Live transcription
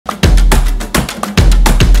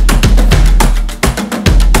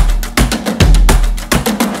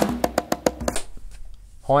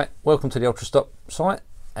Hi, welcome to the UltraStop site,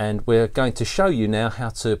 and we're going to show you now how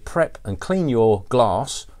to prep and clean your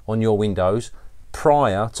glass on your windows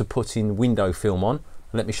prior to putting window film on.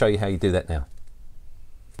 Let me show you how you do that now.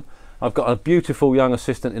 I've got a beautiful young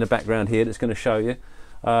assistant in the background here that's going to show you.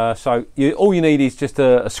 All you need is just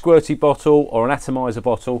a squirty bottle or an atomizer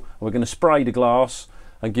bottle, and we're going to spray the glass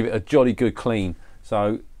and give it a jolly good clean.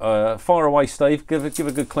 So fire away, Steve, give a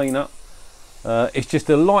good clean up. It's just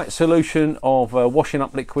a light solution of washing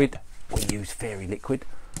up liquid. We use fairy liquid,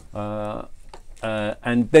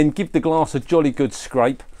 and then give the glass a jolly good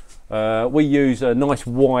scrape. We use a nice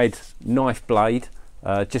wide knife blade,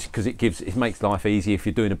 just because it makes life easy if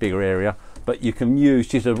you're doing a bigger area. But you can use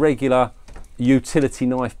just a regular utility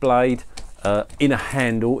knife blade in a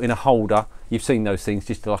handle, in a holder. You've seen those things,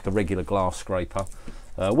 just like a regular glass scraper.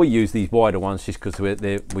 We use these wider ones just because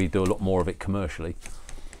we do a lot more of it commercially.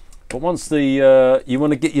 But once you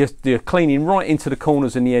want to get your cleaning right into the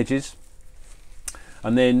corners and the edges,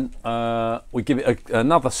 and then we give it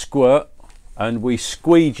another squirt and we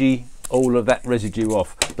squeegee all of that residue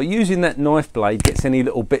off. But using that knife blade gets any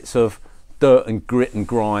little bits of dirt and grit and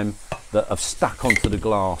grime that have stuck onto the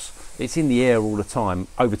glass. It's in the air all the time.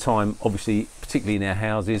 Over time, obviously, particularly in our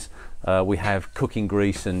houses, we have cooking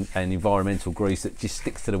grease and environmental grease that just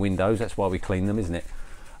sticks to the windows. That's why we clean them, isn't it?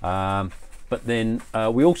 But then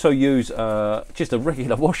we also use just a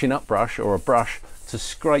regular washing up brush or a brush to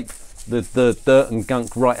scrape the dirt and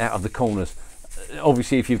gunk right out of the corners.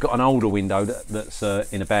 Obviously, if you've got an older window that's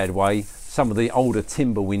in a bad way, some of the older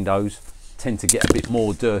timber windows tend to get a bit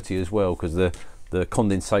more dirty as well, because the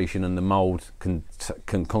condensation and the mould can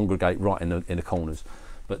congregate right in the corners.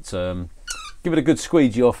 But give it a good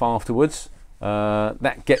squeegee off afterwards.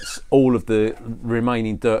 That gets all of the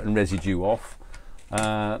remaining dirt and residue off.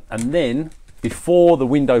 And then before the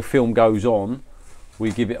window film goes on,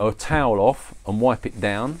 we give it a towel off and wipe it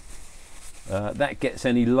down. That gets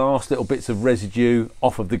any last little bits of residue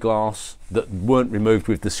off of the glass that weren't removed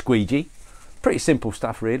with the squeegee. Pretty simple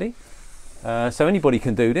stuff, really. So anybody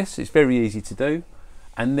can do this. It's very easy to do.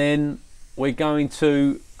 And then we're going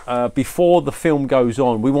to, before the film goes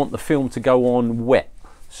on, we want the film to go on wet.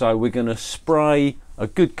 So we're going to spray a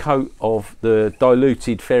good coat of the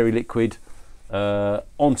diluted fairy liquid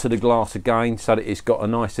onto the glass again, so that it's got a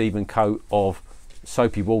nice even coat of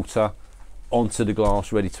soapy water onto the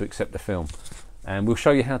glass, ready to accept the film. And we'll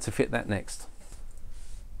show you how to fit that next.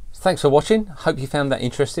 Thanks for watching. Hope you found that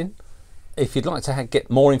interesting. If you'd like to get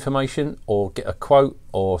more information or get a quote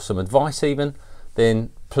or some advice even,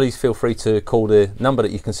 then please feel free to call the number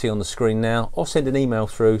that you can see on the screen now, or send an email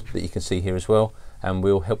through that you can see here as well, and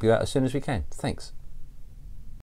we'll help you out as soon as we can. Thanks.